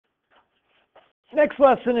Next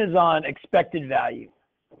lesson is on expected value.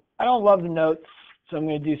 I don't love the notes, so I'm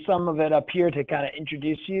going to do some of it up here to kind of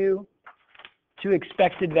introduce you to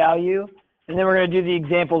expected value, and then we're going to do the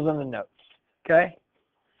examples in the notes, okay?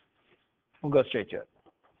 We'll go straight to it.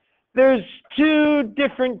 There's two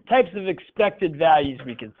different types of expected values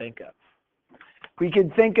we can think of. We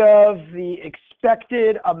can think of the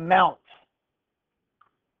expected amount.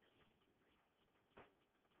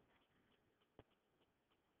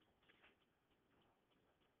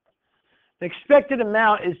 The expected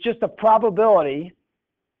amount is just a probability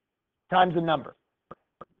times a number.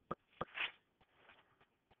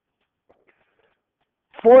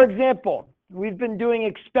 For example, we've been doing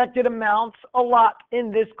expected amounts a lot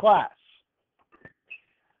in this class.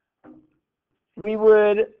 We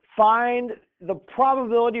would find the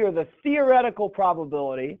probability or the theoretical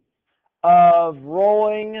probability of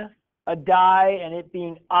rolling a die and it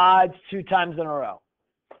being odds 2 times in a row.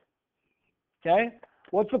 Okay?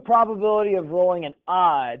 What's the probability of rolling an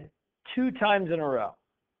odd 2 times in a row?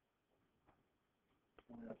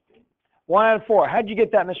 1 out of 4. How'd you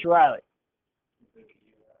get that, Mr. Riley?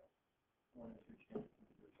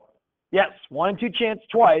 Yes, 1 in 2 chance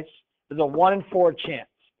twice is a 1 in 4 chance.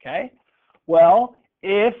 Okay? Well,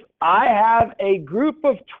 if I have a group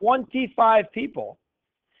of 25 people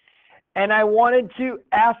and I wanted to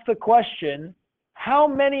ask the question, how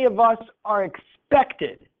many of us are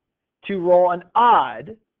expected to roll an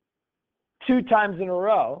odd 2 times in a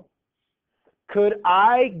row, could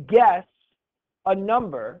I guess a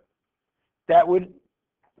number that would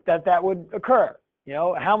occur? You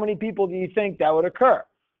know, how many people do you think that would occur?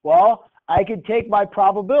 Well, I could take my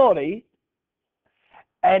probability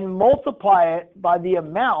and multiply it by the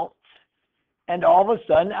amount, and all of a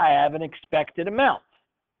sudden I have an expected amount.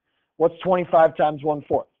 What's 25 times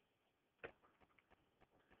 1/4?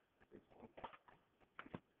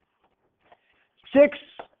 6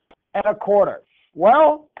 1/4.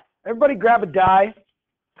 Well, everybody grab a die.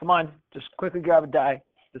 Come on, just quickly grab a die.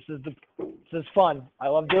 This is fun. I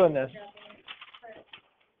love doing this.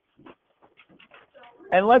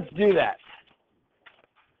 And let's do that.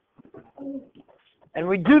 And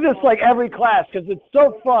we do this like every class because it's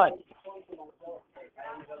so fun.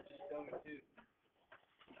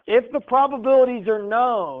 If the probabilities are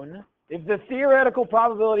known, if the theoretical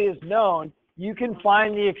probability is known, you can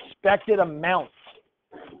find the expected amount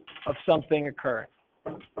of something occurring.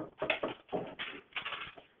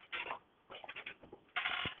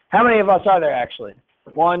 How many of us are there actually?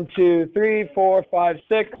 1, 2, 3, 4, 5,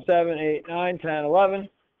 6, 7, 8, 9, 10, 11,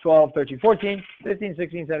 12, 13, 14, 15,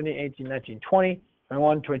 16, 17, 18, 19, 20,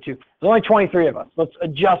 21, 22. There's only 23 of us. Let's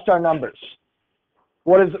adjust our numbers.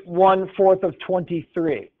 What is 1/4 of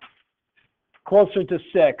 23? Closer to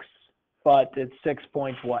 6, but it's 6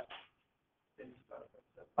 point what?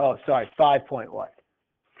 Oh, sorry, 5 point what?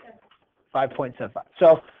 5.75.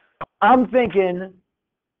 So I'm thinking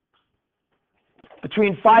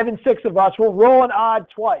between 5 and 6 of us, we'll roll an odd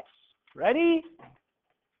twice. Ready?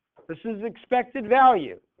 This is expected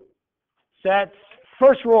value. Set,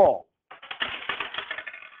 first roll.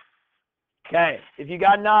 Okay, if you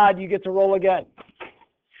got an odd, you get to roll again.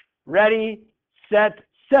 Ready, set,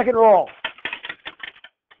 second roll.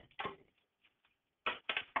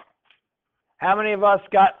 How many of us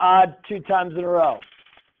got odd 2 times in a row?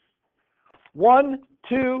 1,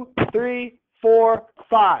 2, 3, 4,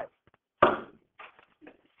 5.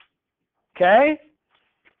 Okay?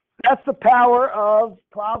 That's the power of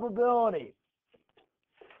probability.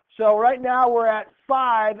 So right now we're at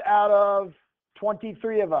 5 out of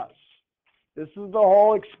 23 of us. This is the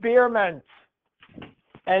whole experiment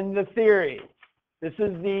and the theory. This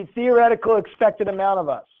is the theoretical expected amount of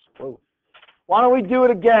us. Whoa. Why don't we do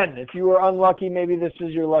it again? If you were unlucky, maybe this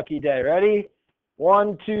is your lucky day. Ready?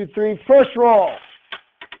 1, 2, 3, first roll.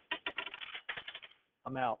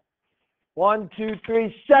 I'm out. 1, 2,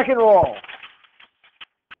 3, second roll.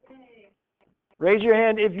 Raise your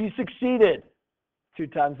hand if you succeeded. 2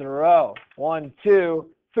 times in a row. 1, 2,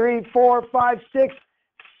 3, 4, 5, 6,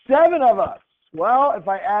 7 of us. Well, if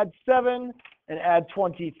I add 7 and add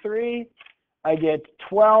 23, I get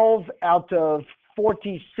 12 out of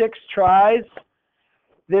 46 tries.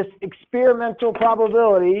 This experimental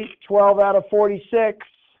probability, 12 out of 46,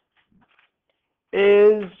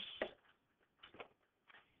 is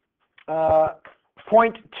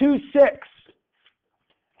 0.26.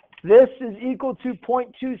 This is equal to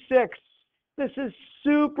 0.26. This is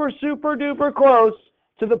super, super duper close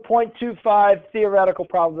to the 0.25 theoretical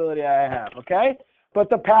probability I have, okay? But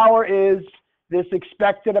the power is this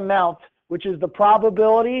expected amount, which is the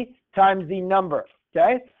probability times the number,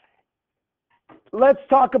 okay? Let's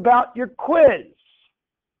talk about your quiz.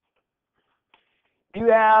 you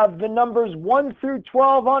have the numbers 1 through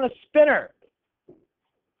 12 on a spinner.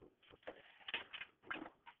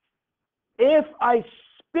 If I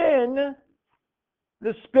spin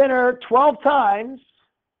the spinner 12 times,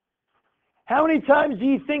 how many times do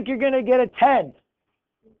you think you're going to get a 10?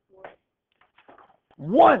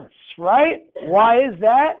 Once, right? Why is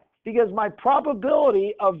that? Because my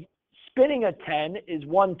probability of spinning a 10 is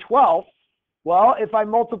 1/12. Well, if I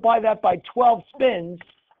multiply that by 12 spins,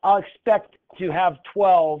 I'll expect to have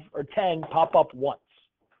 12 or 10 pop up once.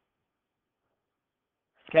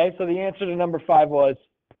 Okay, so the answer to number 5 was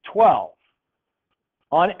 12.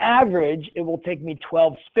 On average, it will take me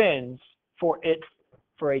 12 spins for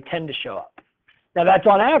a 10 to show up. Now that's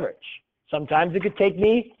on average. Sometimes it could take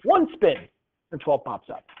me 1 spin and 12 pops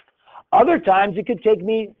up. Other times it could take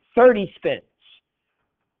me 30 spins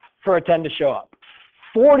for a 10 to show up.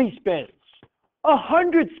 40 spins,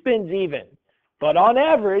 100 spins even. But on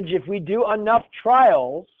average, if we do enough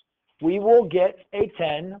trials, we will get a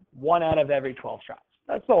 10 1 out of every 12 tries.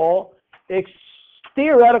 That's the whole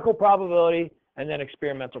theoretical probability and then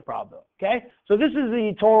experimental probability, okay? So this is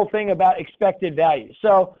the total thing about expected value.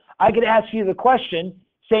 So I could ask you the question,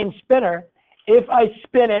 same spinner, if I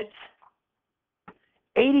spin it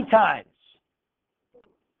 80 times,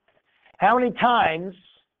 how many times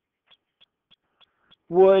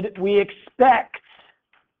would we expect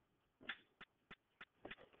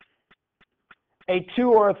a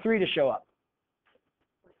 2 or a 3 to show up?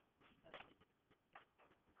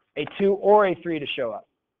 A 2 or a 3 to show up.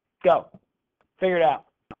 Go. Figure it out.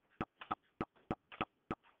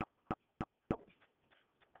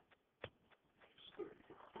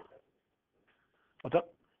 What's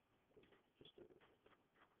up?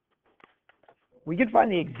 We could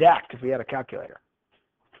find the exact if we had a calculator.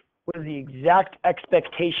 What is the exact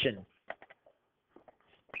expectation?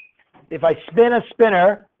 If I spin a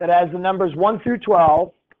spinner that has the numbers 1 through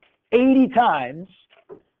 12 80 times,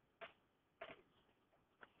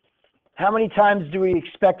 how many times do we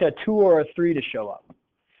expect a 2 or a 3 to show up?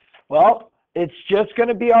 Well, it's just going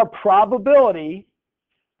to be our probability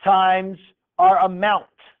times our amount.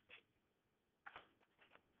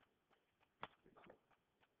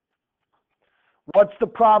 What's the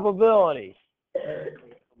probability?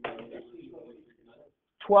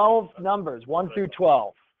 12 numbers, 1 through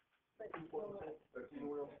 12.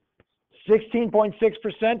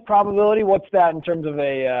 16.6% probability. What's that in terms of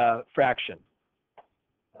a fraction?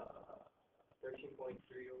 13.3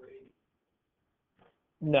 over 8.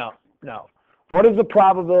 No. What is the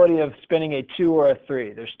probability of spinning a 2 or a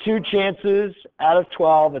 3? There's 2 chances out of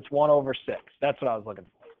 12. It's 1 over 6. That's what I was looking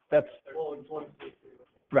for. That's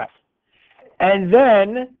right. And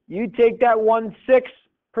then you take that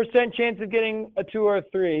 1/6% chance of getting a 2 or a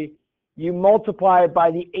 3, you multiply it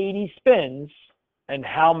by the 80 spins, and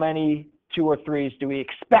how many 2 or 3s do we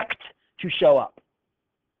expect to show up?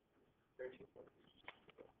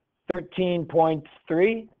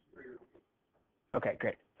 13.3? Okay,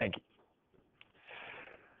 great. Thank you.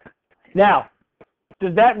 Now,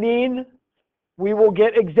 does that mean we will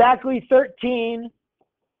get exactly 13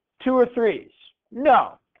 2 or 3s?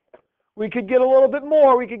 No. We could get a little bit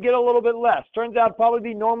more, we could get a little bit less. Turns out probably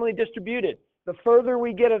be normally distributed. The further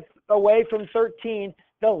we get away from 13,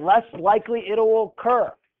 the less likely it will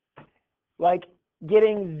occur. Like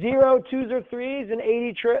getting 0 2s or 3s in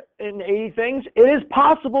 80 things, it is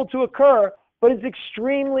possible to occur, but it's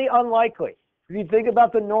extremely unlikely. If you think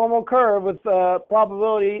about the normal curve with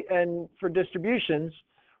probability and for distributions,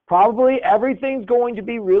 probably everything's going to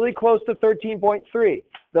be really close to 13.3.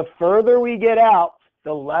 The further we get out,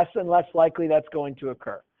 the less and less likely that's going to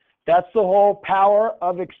occur. That's the whole power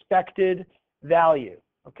of expected value,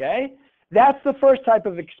 okay? That's the first type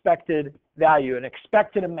of expected value, an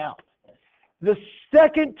expected amount. The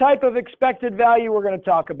second type of expected value we're going to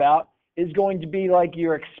talk about is going to be like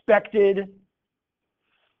your expected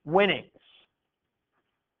winnings.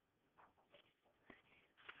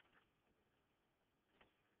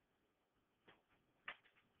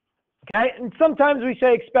 Okay, and sometimes we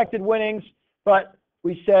say expected winnings, but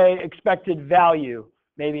we say expected value,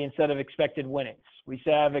 maybe instead of expected winnings. We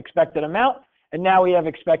say have expected amount, and now we have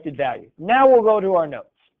expected value. Now we'll go to our notes.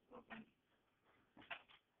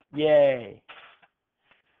 Yay.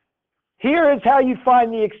 Here is how you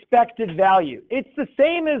find the expected value. It's the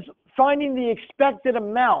same as finding the expected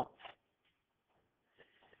amount,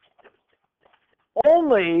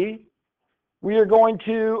 only we are going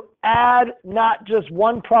to add not just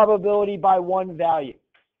one probability by one value.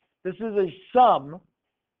 This is a sum.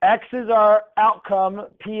 X is our outcome,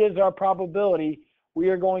 P is our probability. We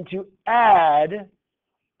are going to add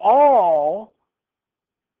all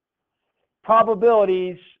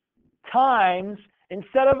probabilities times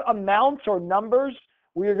instead of amounts or numbers,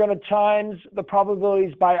 we are going to times the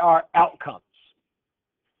probabilities by our outcomes.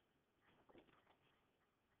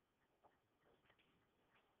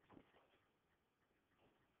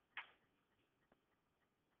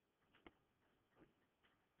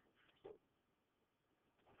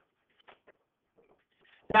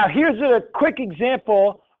 Now, here's a quick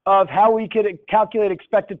example of how we could calculate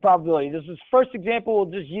expected probability. This is first example.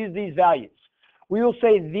 We'll just use these values. We will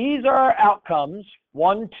say these are our outcomes,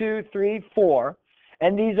 1, 2, 3, 4,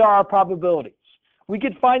 and these are our probabilities. We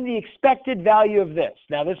could find the expected value of this.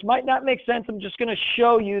 Now, this might not make sense. I'm just going to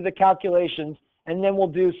show you the calculations, and then we'll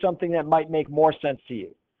do something that might make more sense to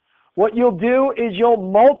you. What you'll do is you'll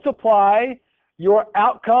multiply your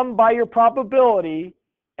outcome by your probability,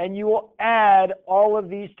 and you will add all of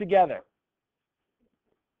these together.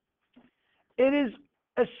 It is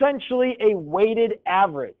essentially a weighted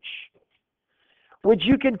average, which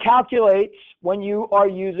you can calculate when you are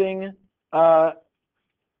using,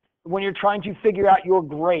 when you're trying to figure out your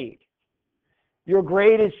grade. Your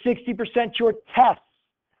grade is 60% your tests,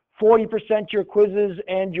 40% your quizzes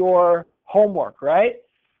and your homework, right?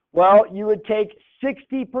 Well, you would take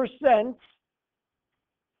 60%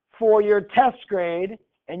 for your test grade,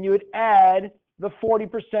 and you would add the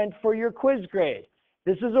 40% for your quiz grade.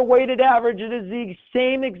 This is a weighted average. It is the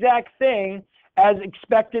same exact thing as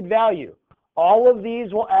expected value. All of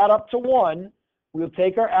these will add up to 1. We'll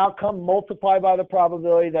take our outcome, multiply by the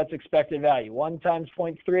probability, that's expected value. 1 times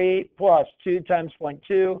 0.3 plus 2 times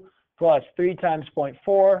 0.2 plus 3 times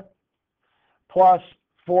 0.4 plus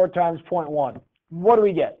 4 times 0.1. What do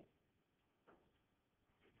we get?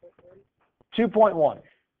 2.1.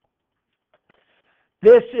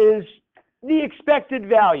 This is the expected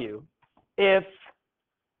value if,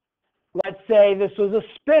 let's say, this was a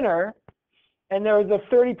spinner and there was a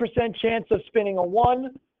 30% chance of spinning a 1,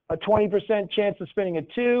 a 20% chance of spinning a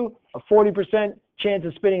 2, a 40% chance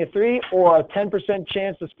of spinning a 3, or a 10%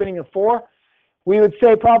 chance of spinning a 4. We would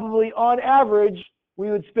say probably on average, we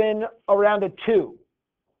would spin around a 2,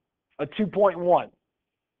 a 2.1.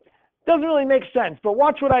 Doesn't really make sense, but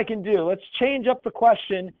watch what I can do. Let's change up the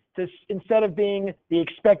question to, instead of being the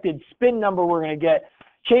expected spin number we're going to get,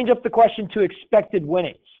 change up the question to expected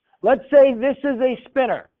winnings. Let's say this is a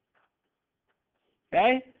spinner,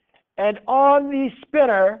 okay? And on the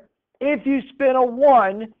spinner, if you spin a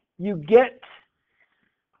 1, you get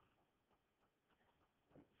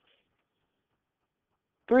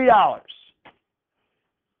 $3.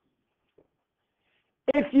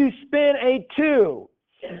 If you spin a 2,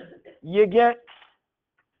 you get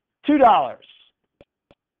 $2.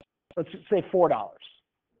 Let's say $4.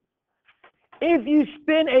 If you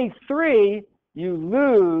spin a 3, you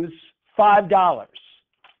lose $5.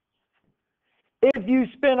 If you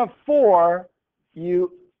spin a 4,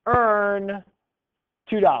 you earn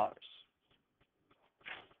 $2.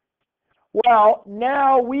 Well,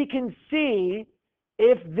 now we can see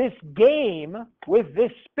if this game with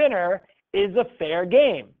this spinner is a fair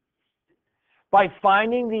game by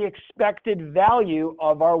finding the expected value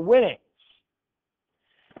of our winnings.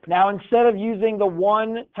 Now, instead of using the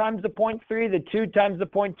 1 times the 0.3, the 2 times the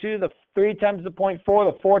 0.2, the 3 times the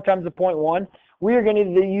 0.4, the 4 times the 0.1, we are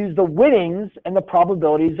going to use the winnings and the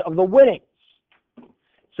probabilities of the winnings.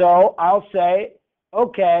 So I'll say,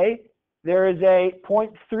 okay, there is a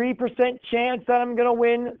 0.3% chance that I'm going to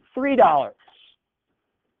win $3.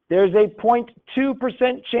 There's a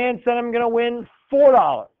 0.2% chance that I'm going to win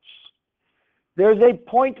 $4. There's a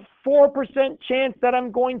 0.4% chance that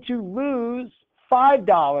I'm going to lose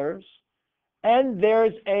 $5, and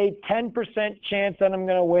there's a 10% chance that I'm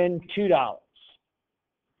going to win $2.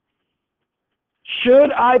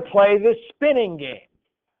 Should I play this spinning game?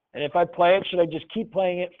 And if I play it, should I just keep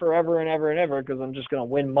playing it forever and ever and ever because I'm just going to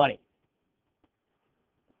win money?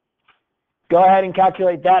 Go ahead and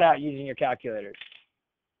calculate that out using your calculators.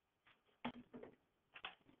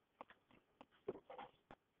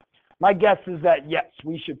 My guess is that, yes,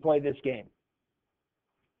 we should play this game.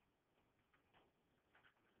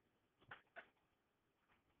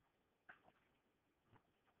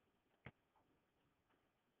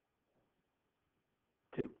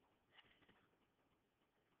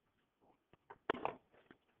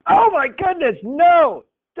 Oh my goodness, no,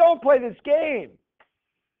 don't play this game.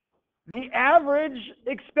 The average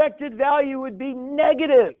expected value would be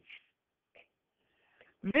negative.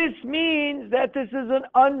 This means that this is an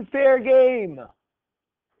unfair game.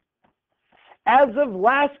 As of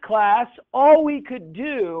last class, all we could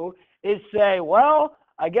do is say, well,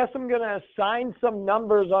 I guess I'm going to assign some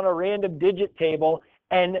numbers on a random digit table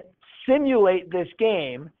and simulate this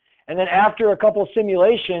game. And then after a couple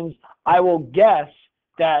simulations, I will guess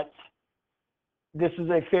that this is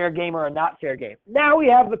a fair game or a not fair game. Now we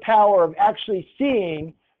have the power of actually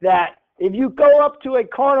seeing that if you go up to a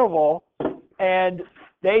carnival and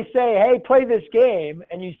they say, hey, play this game,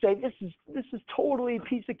 and you say, this is totally a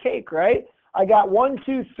piece of cake, right? I got 1,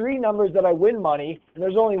 2, 3 numbers that I win money, and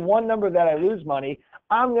there's only one number that I lose money.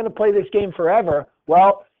 I'm going to play this game forever.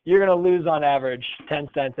 Well, you're going to lose on average 10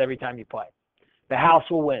 cents every time you play. The house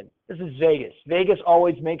will win. This is Vegas. Vegas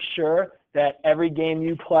always makes sure that every game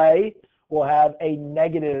you play will have a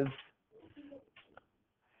negative,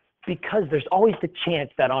 because there's always the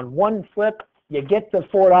chance that on one flip, you get the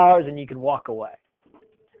 $4 and you can walk away.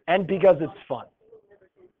 And because it's fun.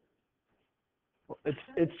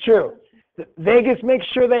 It's true. Vegas makes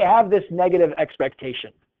sure they have this negative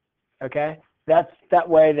expectation. Okay? That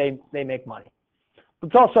way they make money.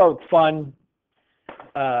 It's also fun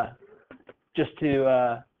just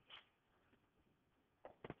to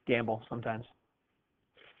gamble sometimes.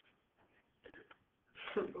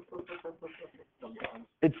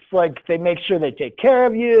 It's like they make sure they take care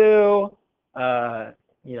of you.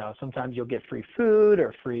 You know, sometimes you'll get free food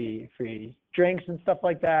or free drinks and stuff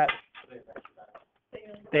like that.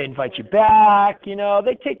 They invite you back, you know,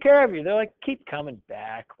 they take care of you. They're like, keep coming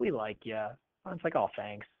back. We like you. It's like, oh,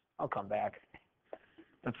 thanks. I'll come back.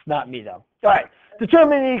 That's not me, though. All right.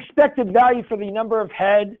 Determine the expected value for the number of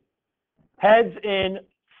heads in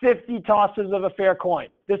 50 tosses of a fair coin.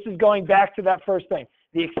 This is going back to that first thing.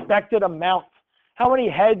 The expected amount. How many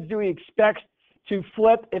heads do we expect to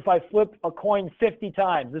flip if I flip a coin 50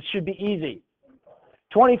 times? This should be easy.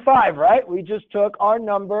 25, right? We just took our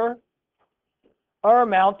number, our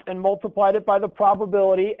amount, and multiplied it by the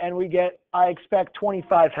probability, and we get, I expect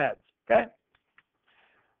 25 heads, okay?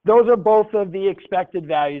 Those are both of the expected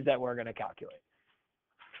values that we're going to calculate.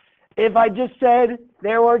 If I just said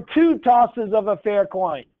there were 2 tosses of a fair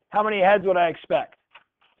coin, how many heads would I expect?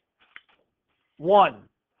 1,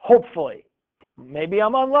 hopefully. Maybe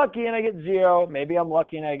I'm unlucky and I get 0. Maybe I'm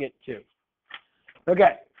lucky and I get 2.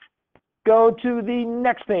 Okay, go to the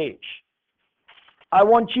next page. I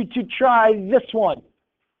want you to try this one.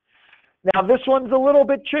 Now, this one's a little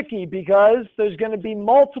bit tricky because there's going to be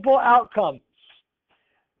multiple outcomes.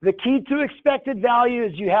 The key to expected value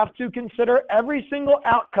is you have to consider every single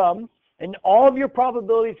outcome, and all of your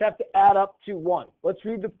probabilities have to add up to 1. Let's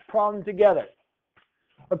read the problem together.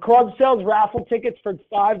 A club sells raffle tickets for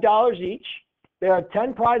 $5 each. There are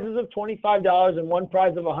 10 prizes of $25 and 1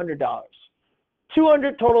 prize of $100.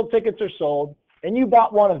 200 total tickets are sold, and you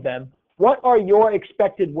bought one of them. What are your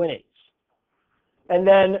expected winnings? And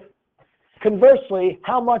then, conversely,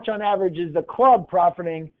 how much on average is the club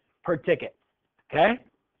profiting per ticket? Okay?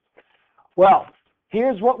 Well,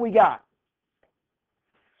 here's what we got.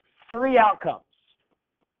 3 outcomes.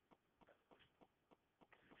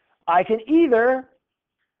 I can either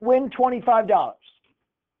win $25.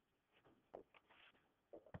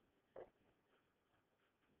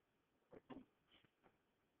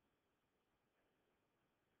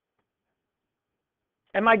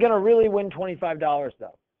 Am I going to really win $25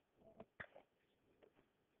 though?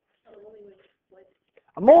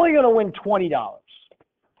 I'm only going to win $20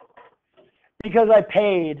 because I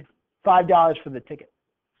paid $5 for the ticket.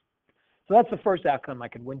 So that's the first outcome. I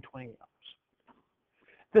could win $20.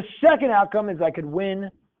 The second outcome is I could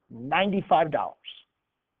win $95.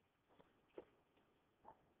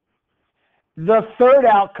 The third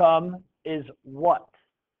outcome is what?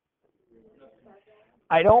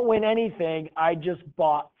 I don't win anything. I just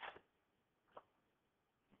bought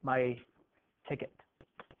my ticket.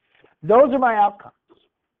 Those are my outcomes.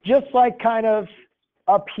 Just like kind of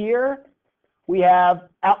up here, we have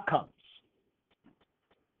outcomes.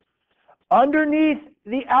 Underneath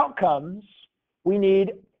the outcomes, we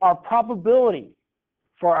need our probability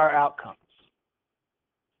for our outcomes.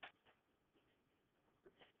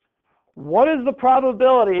 What is the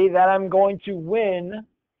probability that I'm going to win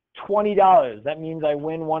 $20? That means I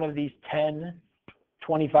win one of these 10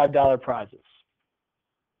 $25 prizes.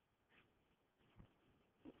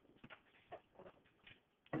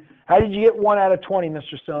 How did you get 1 out of 20,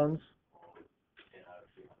 Mr. Stones?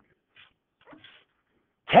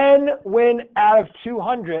 10 win out of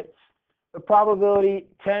 200. The probability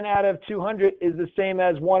 10 out of 200 is the same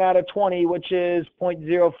as 1 out of 20, which is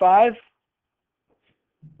 0.05.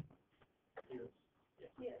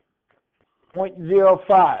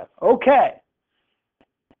 0.05. Okay.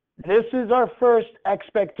 This is our first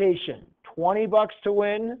expectation. $20 to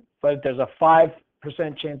win, but there's a 5%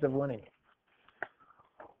 chance of winning.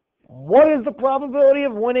 What is the probability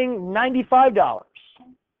of winning $95?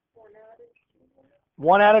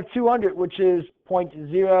 1 out of 200, which is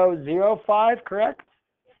 0.005, correct?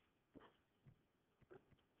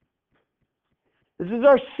 This is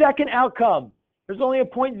our second outcome. There's only a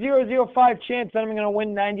 0.005 chance that I'm going to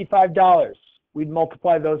win $95. We'd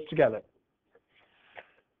multiply those together.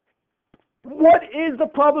 What is the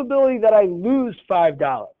probability that I lose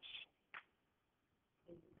 $5?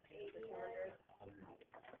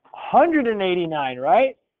 189,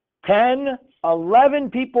 right? 10, 11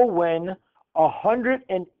 people win,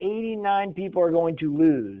 189 people are going to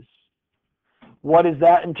lose. What is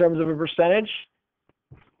that in terms of a percentage?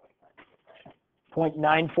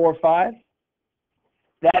 0.945.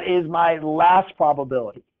 That is my last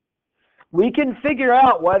probability. We can figure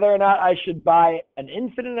out whether or not I should buy an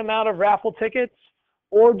infinite amount of raffle tickets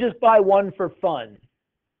or just buy one for fun,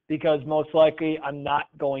 because most likely I'm not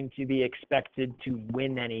going to be expected to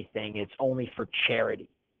win anything. It's only for charity.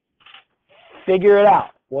 Figure it out.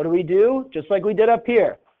 What do? Just like we did up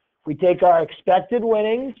here. We take our expected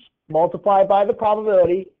winnings, multiply by the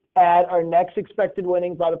probability, add our next expected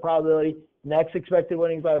winnings by the probability, next expected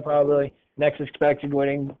winnings by the probability, next expected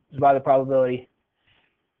winnings by the probability,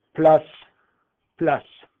 plus.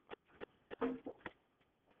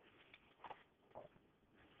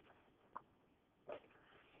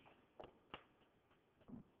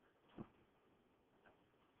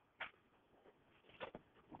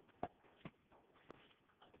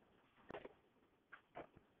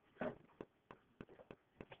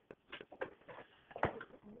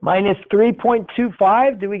 Minus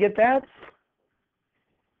 3.25, did we get that?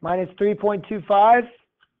 Minus 3.25.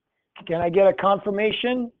 Can I get a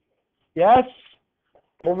confirmation? Yes?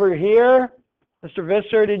 Over here, Mr.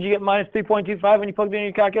 Visser, did you get minus 3.25 when you plugged in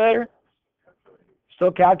your calculator?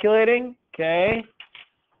 Still calculating? Okay.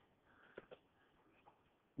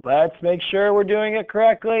 Let's make sure we're doing it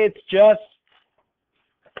correctly. It's just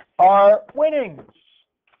our winnings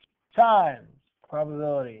times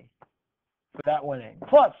probability for that winning,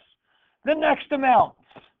 plus the next amount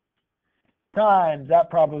times that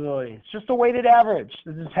probability. It's just a weighted average.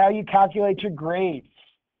 This is how you calculate your grades.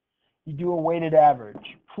 You do a weighted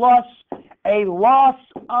average, plus a loss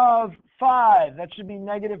of 5. That should be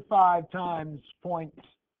negative 5 times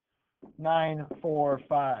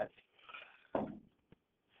 0.945.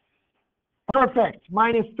 Perfect,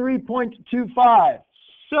 minus 3.25.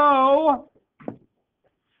 So,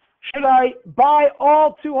 should I buy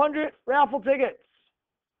all 200 raffle tickets?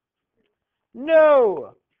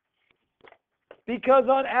 No, because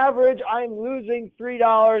on average I'm losing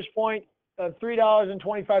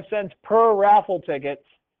 $3.25 per raffle ticket.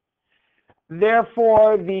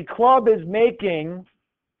 Therefore, the club is making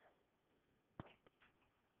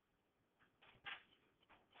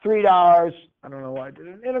 $3. I don't know why I did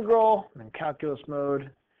an integral. I'm in calculus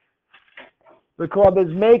mode. The club is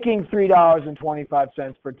making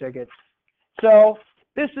 $3.25 per ticket. So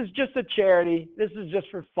this is just a charity. This is just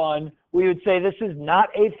for fun. We would say this is not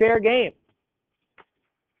a fair game.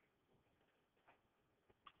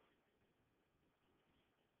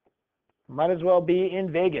 Might as well be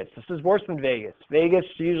in Vegas. This is worse than Vegas. Vegas,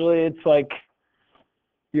 usually it's like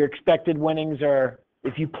your expected winnings are,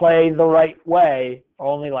 if you play the right way, are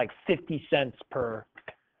only like 50 cents per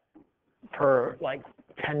like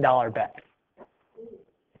 $10 bet.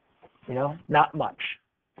 You know, not much.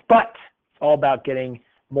 But it's all about getting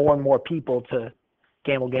more and more people to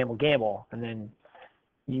gamble, and then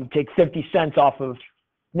you take 50 cents off of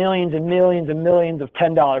millions and millions and millions of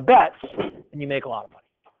 $10 bets, and you make a lot of money.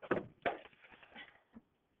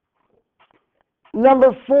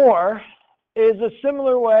 Number 4 is a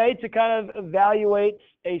similar way to kind of evaluate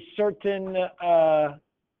a certain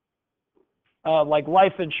like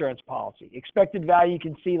life insurance policy. Expected value, you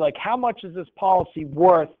can see like how much is this policy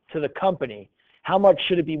worth to the company? How much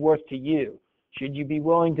should it be worth to you? Should you be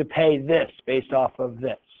willing to pay this based off of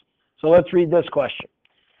this? So let's read this question.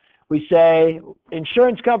 We say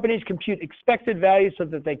insurance companies compute expected value so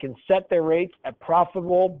that they can set their rates at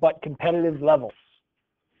profitable but competitive levels.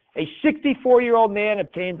 A 64-year-old man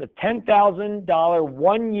obtains a $10,000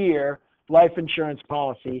 1-year life insurance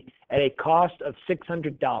policy at a cost of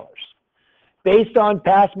 $600. Based on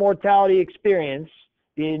past mortality experience,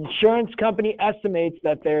 the insurance company estimates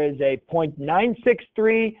that there is a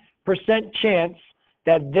 0.963% chance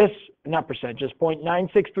that this, not percent, just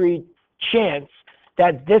 0.963 chance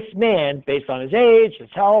that this man, based on his age,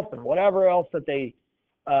 his health, and whatever else that they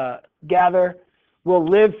gather, will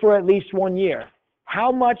live for at least 1 year.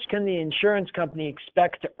 How much can the insurance company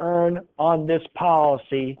expect to earn on this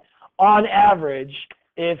policy on average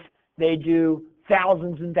if they do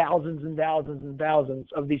thousands and thousands and thousands and thousands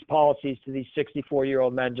of these policies to these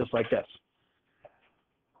 64-year-old men just like this?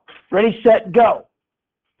 Ready, set, go.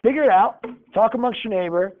 Figure it out. Talk amongst your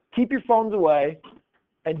neighbor. Keep your phones away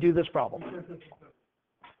and do this problem.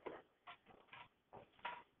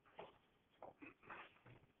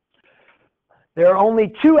 There are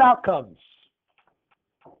only two outcomes.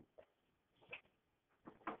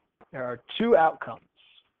 There are two outcomes.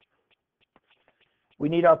 We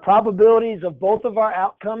need our probabilities of both of our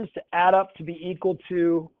outcomes to add up to be equal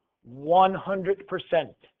to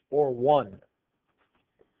 100% or 1.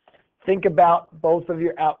 Think about both of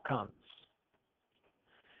your outcomes.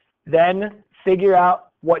 Then figure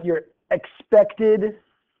out what your expected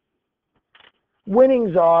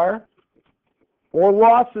winnings are or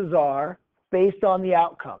losses are based on the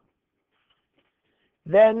outcome.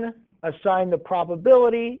 Then assign the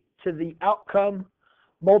probability to the outcome,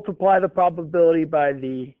 multiply the probability by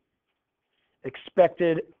the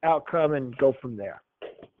expected outcome, and go from there.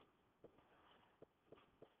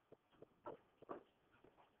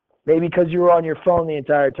 Maybe because you were on your phone the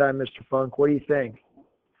entire time, Mr. Funk. What do you think?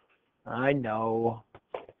 I know.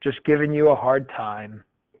 Just giving you a hard time.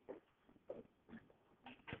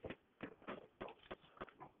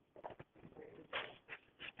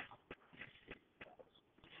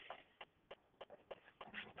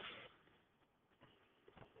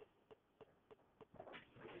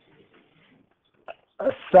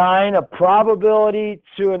 Assign a probability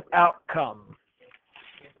to an outcome.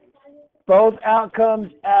 Both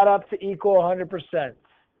outcomes add up to equal 100%.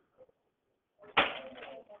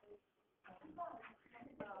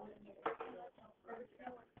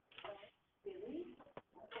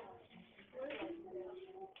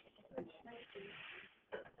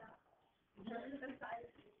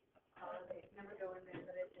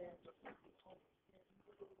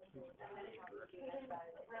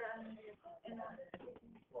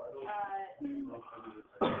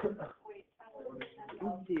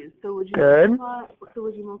 So would you Good.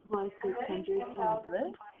 multiply 600 times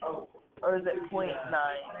this? Or is it 0.9?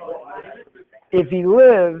 If he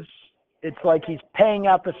lives, it's like he's paying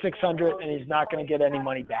out the 600 and he's not going to get any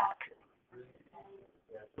money back.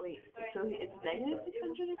 Wait, so it's negative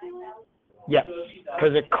 600 if he lives? Yes,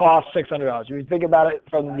 because it costs $600. If you think about it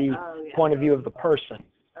from the point of view of the person,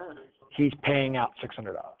 he's paying out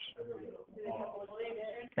 $600.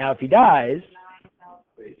 Now, if he dies,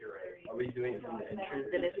 Are we doing it from the insurance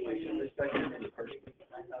perspective or the person?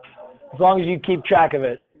 as long as you keep track of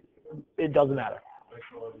it, it doesn't matter.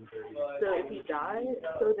 So if he dies,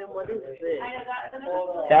 so then what is this?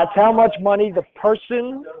 That's how much money the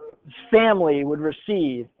person's family would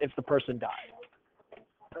receive if the person died.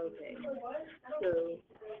 Okay. So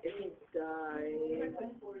if he dies,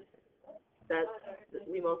 that's,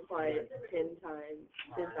 we multiply it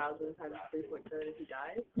 10,000 times 3.7 if he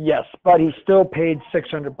dies? Yes, but he still paid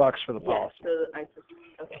 $600 for the policy. Yes,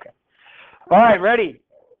 so okay. All right, ready?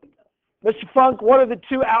 Mr. Funk, what are the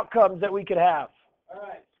two outcomes that we could have? All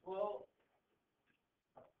right. Well,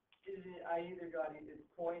 I either got either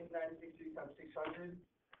 0.963 times 600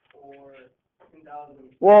 or 10,000.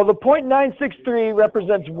 Well, the 0.963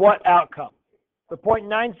 represents what outcome? The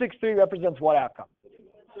 0.963 represents what outcome?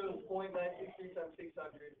 So 0.963 times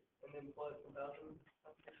 600 and then plus 1,000.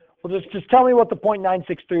 Well, just tell me what the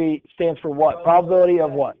 0.963 stands for. What? Probability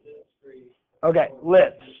of what? Okay,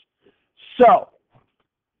 lives. So,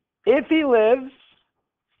 if he lives,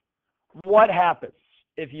 what happens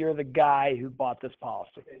if you're the guy who bought this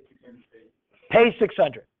policy? Pay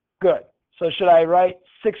 600. Good. So should I write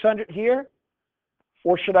 600 here,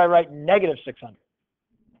 or should I write negative 600?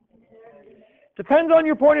 Depends on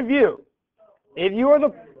your point of view.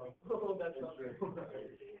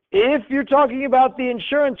 If you're talking about the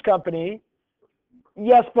insurance company,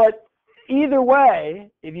 yes, but either way,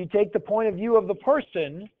 if you take the point of view of the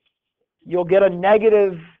person, you'll get a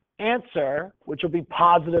negative answer, which will be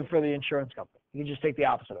positive for the insurance company. You can just take the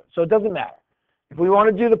opposite of it. So it doesn't matter. If we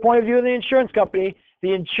want to do the point of view of the insurance company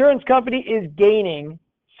is gaining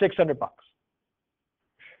 $600.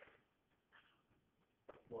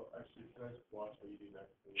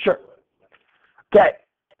 Sure. Okay.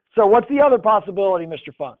 So what's the other possibility,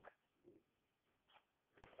 Mr. Funk?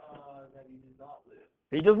 That he does not live.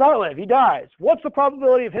 He does not live. He dies. What's the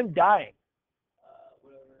probability of him dying?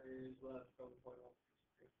 Whatever is left from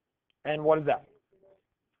 0.1. And what is that?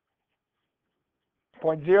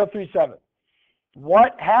 0.037.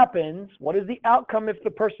 What happens? What is the outcome if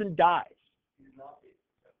the person dies? He does not live.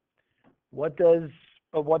 What does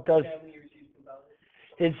Family receives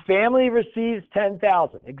 10,000. his family receives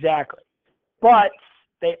 10,000? Exactly. But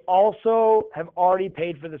they also have already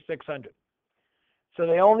paid for the 600. So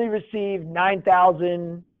they only receive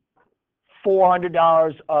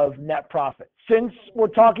 $9,400 of net profit. Since we're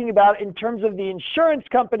talking about in terms of the insurance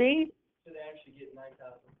company, So they actually get $9,400.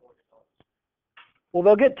 well,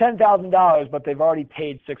 they'll get $10,000, but they've already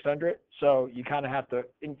paid 600. So you kind of have to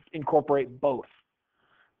incorporate both.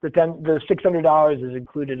 The $600 is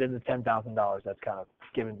included in the $10,000 that's kind of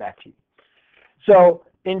given back to you. So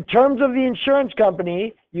in terms of the insurance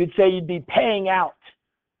company, you'd say you'd be paying out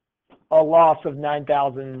a loss of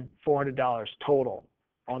 $9,400 total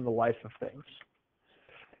on the life of things.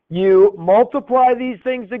 You multiply these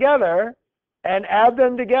things together and add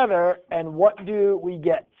them together, and what do we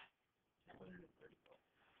get?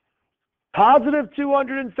 Positive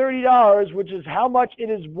 $230, which is how much it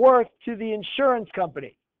is worth to the insurance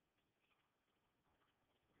company.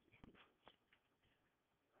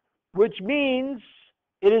 Which means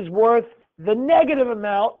it is worth the negative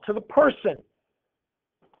amount to the person.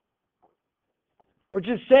 Which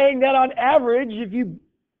is saying that on average, if you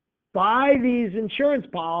buy these insurance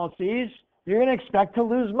policies, you're going to expect to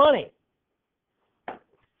lose money.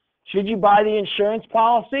 Should you buy the insurance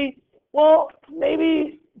policy? Well,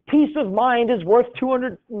 maybe peace of mind is worth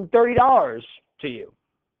 $230 to you,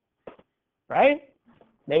 right?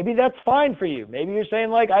 Maybe that's fine for you. Maybe you're saying,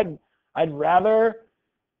 like, I'd rather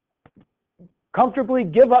comfortably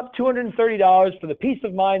give up $230 for the peace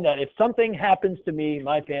of mind that if something happens to me,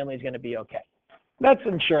 my family's going to be okay. That's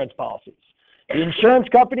insurance policies. The insurance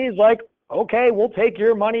company is like, okay, we'll take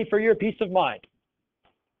your money for your peace of mind.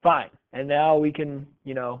 Fine. And now we can,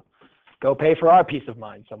 go pay for our peace of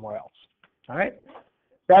mind somewhere else. All right?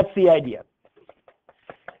 That's the idea.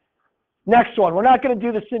 Next one. We're not going to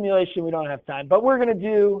do the simulation. We don't have time. But we're going to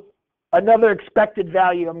do another expected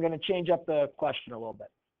value. I'm going to change up the question a little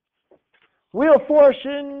bit. Wheel of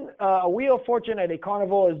Fortune at a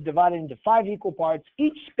carnival is divided into 5 equal parts.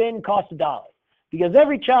 Each spin costs $1. Because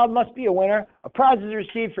every child must be a winner, a prize is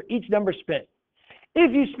received for each number spin.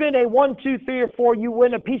 If you spin a 1, 2, 3, or 4, you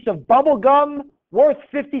win a piece of bubble gum worth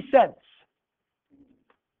 50 cents.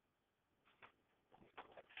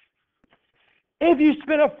 If you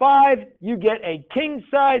spin a 5, you get a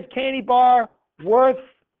king-size candy bar worth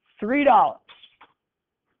 $3.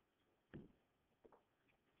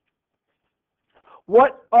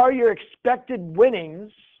 What are your expected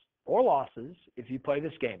winnings or losses if you play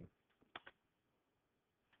this game?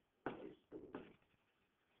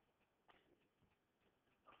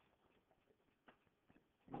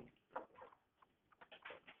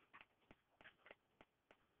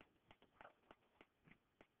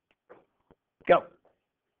 Go.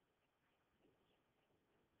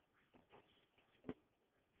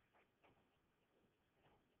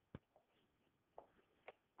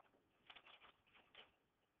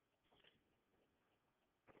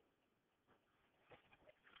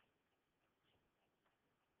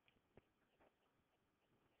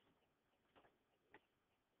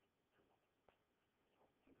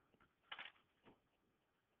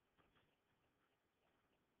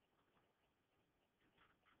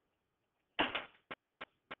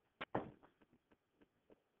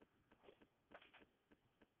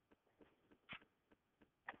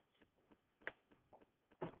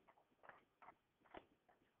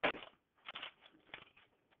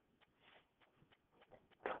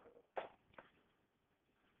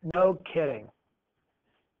 No kidding.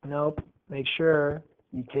 Nope. Make sure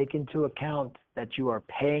you take into account that you are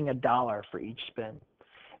paying $1 for each spin.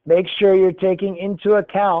 Make sure you're taking into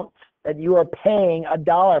account that you are paying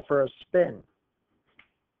 $1 for a spin.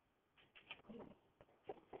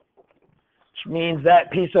 Which means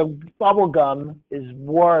that piece of bubble gum is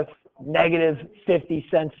worth negative 50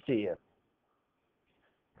 cents to you.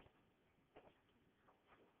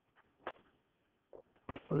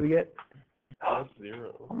 What do we get? Oh,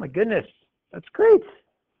 0. Oh my goodness, that's great.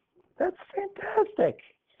 That's fantastic.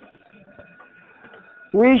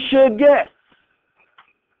 We should get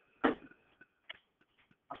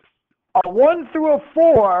a 1 through a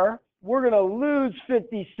 4. We're going to lose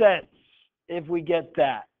 50 cents if we get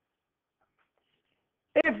that.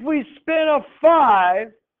 If we spin a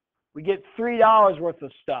 5, we get $3 worth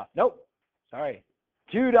of stuff. Nope, sorry,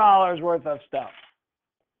 $2 worth of stuff.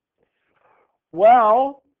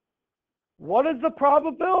 Well, what is the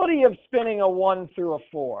probability of spinning a 1 through a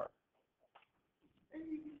 4?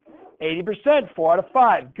 80%, 4 out of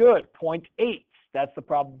 5. Good, 0.8. That's the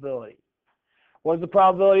probability. What is the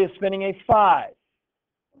probability of spinning a 5?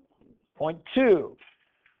 0.2.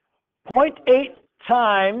 0.8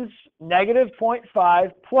 times negative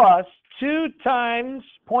 0.5 plus 2 times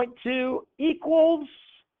 0.2 equals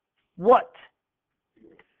what?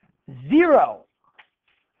 0.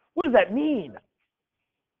 What does that mean?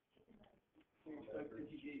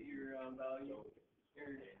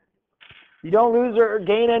 You don't lose or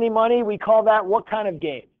gain any money. We call that what kind of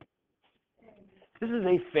game? This is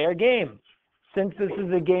a fair game. Since this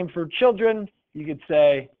is a game for children, you could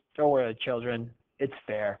say, don't worry, children, it's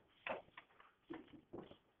fair.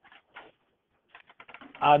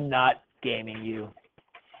 I'm not gaming you.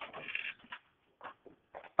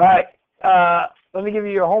 All right. Let me give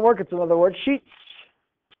you your homework. It's another worksheet.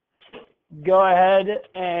 Go ahead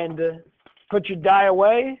and put your die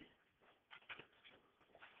away.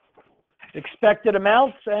 Expected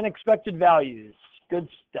amounts and expected values. Good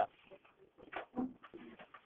stuff.